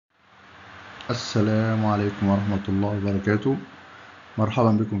السلام عليكم ورحمة الله وبركاته.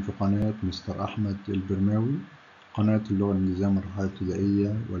 مرحبا بكم في قناة مستر أحمد البرماوي، قناة اللغة الإنجليزية المرحلة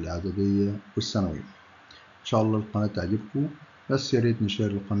الابتدائية والإعدادية والثانوية. إن شاء الله القناة تعجبكم، بس يا ريت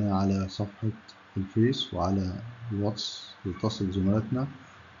نشير القناة على صفحة الفيس وعلى الواتس لتصل زملاتنا،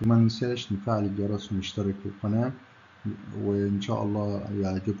 وما ننساش نفعل الجرس ونشترك في القناة. وإن شاء الله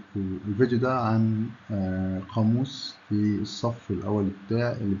يعجبكم الفيديو ده عن قاموس في الصف الأول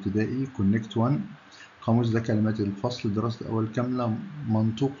بتاع الابتدائي كونكت 1. قاموس ده كلمات الفصل الدراسة الأول كاملة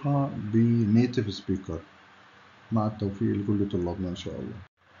منطوقة بنيتيف سبيكر، مع التوفيق لكل طلابنا إن شاء الله.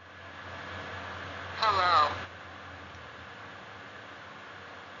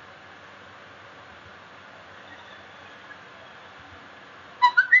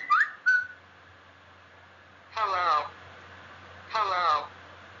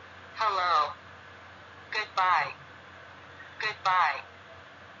 Goodbye. Goodbye.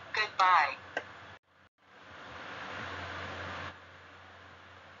 Goodbye.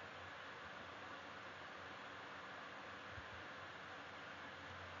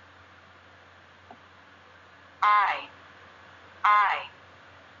 I.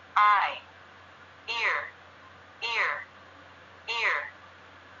 Ear. Ear. Ear.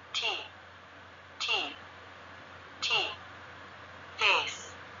 T. Face.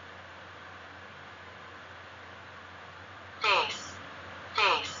 Face.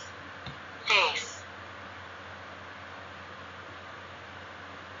 Face. Face.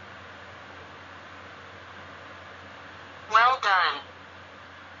 Well done.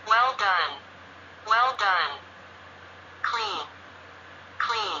 Well done. Well done. Clean.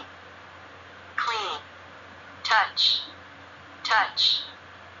 Clean. Clean. Touch. Touch.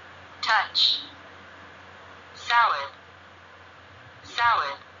 Touch. Salad.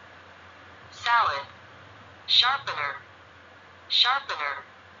 Salad. Salad. Sharpener. Sharpener.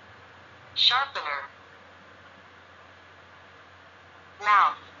 Sharpener.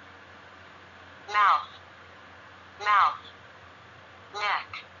 Mouth. Mouth. Mouth.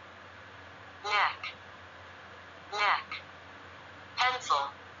 Neck. Neck. Neck. Pencil.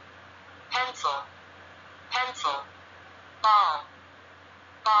 Pencil. Pencil. Ball.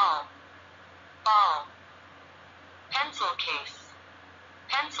 Ball. Ball. Pencil case.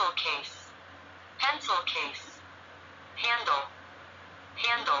 Pencil case. Pencil case. Handle.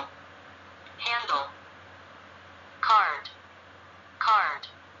 Handle. Handle. Card. Card.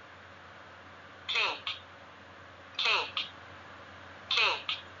 Cake. Cake.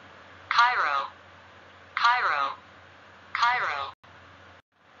 Cake. Cairo. Cairo. Cairo.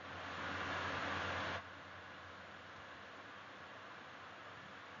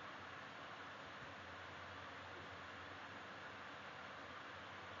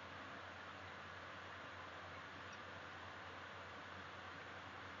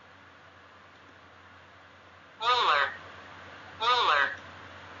 Ruler. Ruler.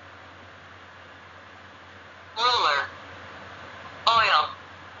 Ruler. Oil.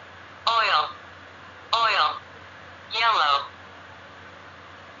 Oil. Oil. Yellow.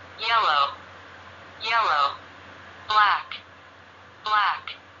 Yellow. Yellow. Black. Black.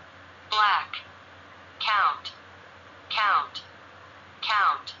 Black. Count. Count.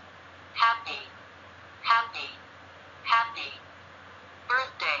 Count. Happy. Happy. Happy.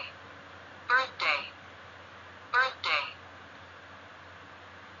 Birthday. Birthday. Birthday.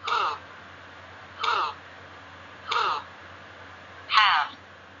 Who. Who. Who. Have.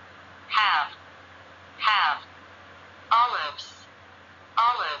 Have. Have. Olives.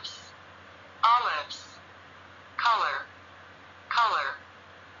 Olives. Olives. Color. Color.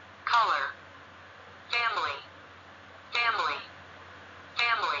 Color. Family. Family.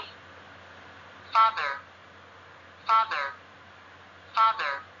 Family. Father. Father.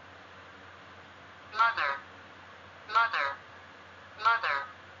 Father. Mother. Mother. Mother.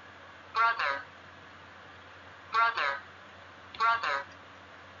 Brother. Brother. Brother.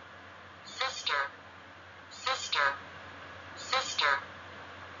 Sister. Sister. Sister.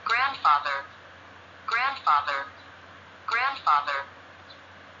 Grandfather. Grandfather. Grandfather.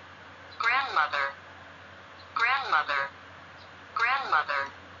 Grandmother. Grandmother. Grandmother.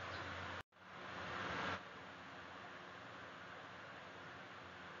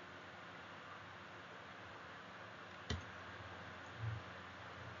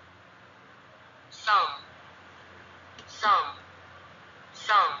 Some. Some.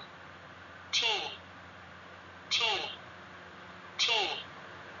 Some. Tea. Tea. Tea.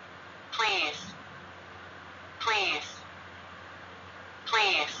 Please. Please.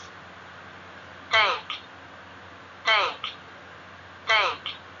 Please. Thank. Thank. Thank.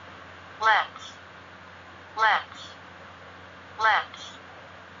 Let's. Let's. Let's.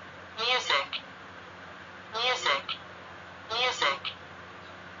 Music.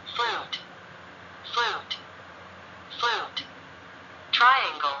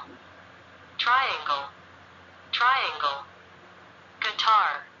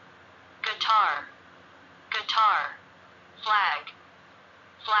 guitar, guitar, flag,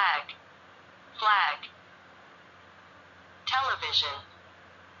 flag, flag, television,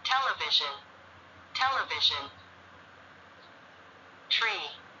 television, television, tree,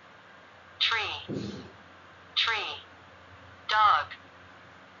 tree, tree, dog,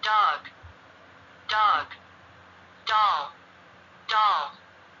 dog, dog, doll, doll,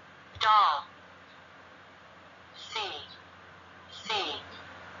 doll, see, see,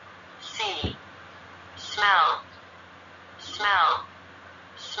 see, smell, smell,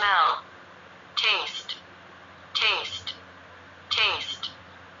 smell, taste, taste, taste,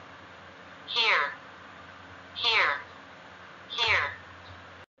 hear, hear, hear,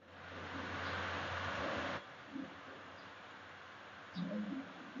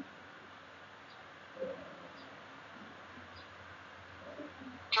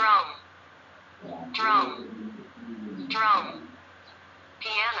 drum, drum, drum,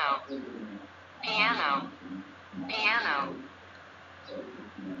 piano, piano, piano,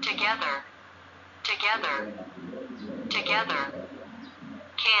 together, together, together,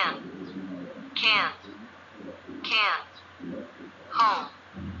 can, can, can, home,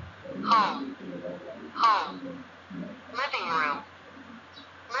 home, home, living room,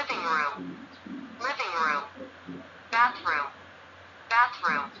 living room, living room, bathroom,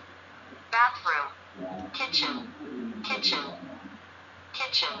 bathroom, bathroom, kitchen, kitchen,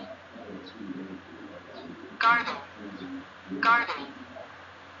 kitchen, garden, garden,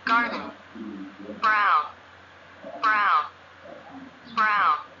 garden, brown, brown,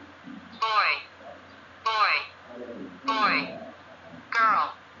 brown, boy, boy, boy,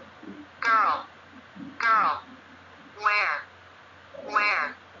 girl, girl, girl, where,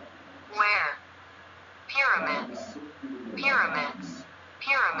 pyramids, pyramids,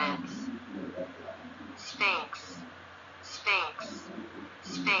 pyramids, sphinx, sphinx,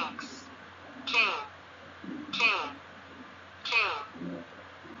 sphinx, king, king, king,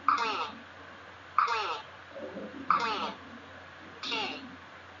 queen, queen, queen, key,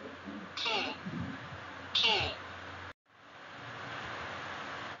 key, key,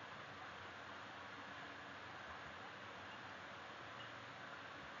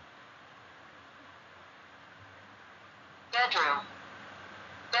 bedroom,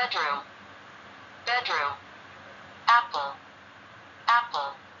 bedroom, bedroom, apple,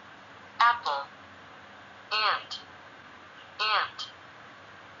 apple, apple, ant, ant,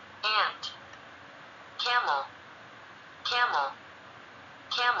 ant, camel, camel,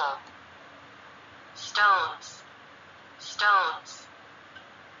 camel, stones, stones,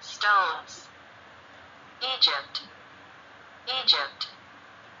 stones, Egypt, Egypt,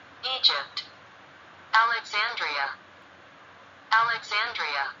 Egypt, Alexandria,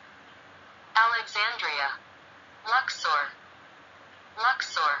 Alexandria, Alexandria, Luxor,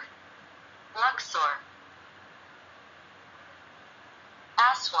 Luxor, Luxor,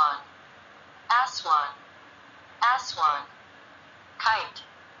 Aswan, Aswan, Aswan, kite,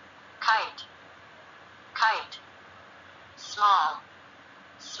 kite, kite, small,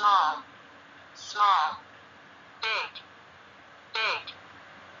 small, small, big, big,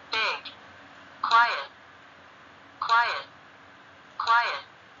 big, quiet, quiet, quiet,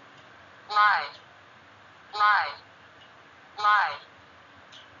 live, live, live,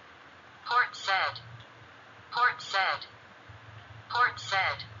 port said, port said, port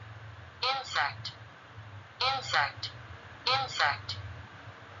said, insect, insect, insect,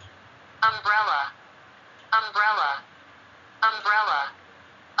 umbrella, umbrella, umbrella,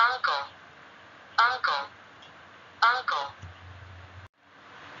 uncle, uncle, uncle,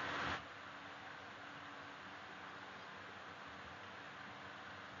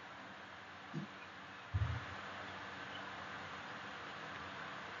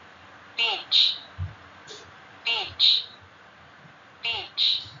 beach, beach,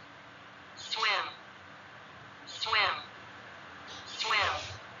 beach, swim, swim,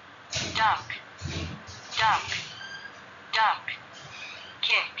 swim, duck, duck, duck,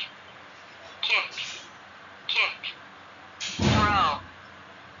 kick, kick, kick, throw,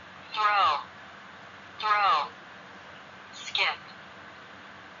 throw, throw, skip,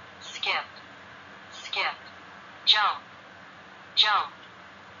 skip, skip, jump, jump,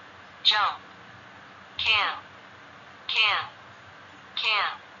 jump, can, can,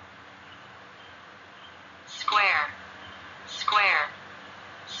 can, square, square,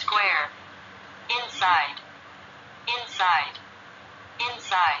 square, inside, inside,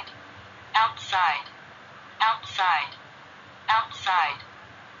 inside, outside, outside, outside,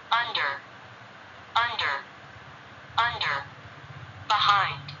 under, under, under,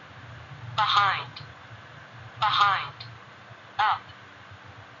 behind, behind, behind, up,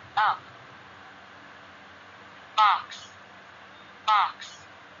 up,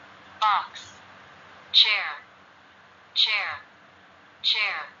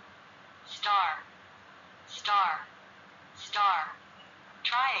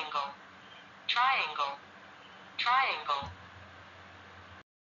 triangle, triangle,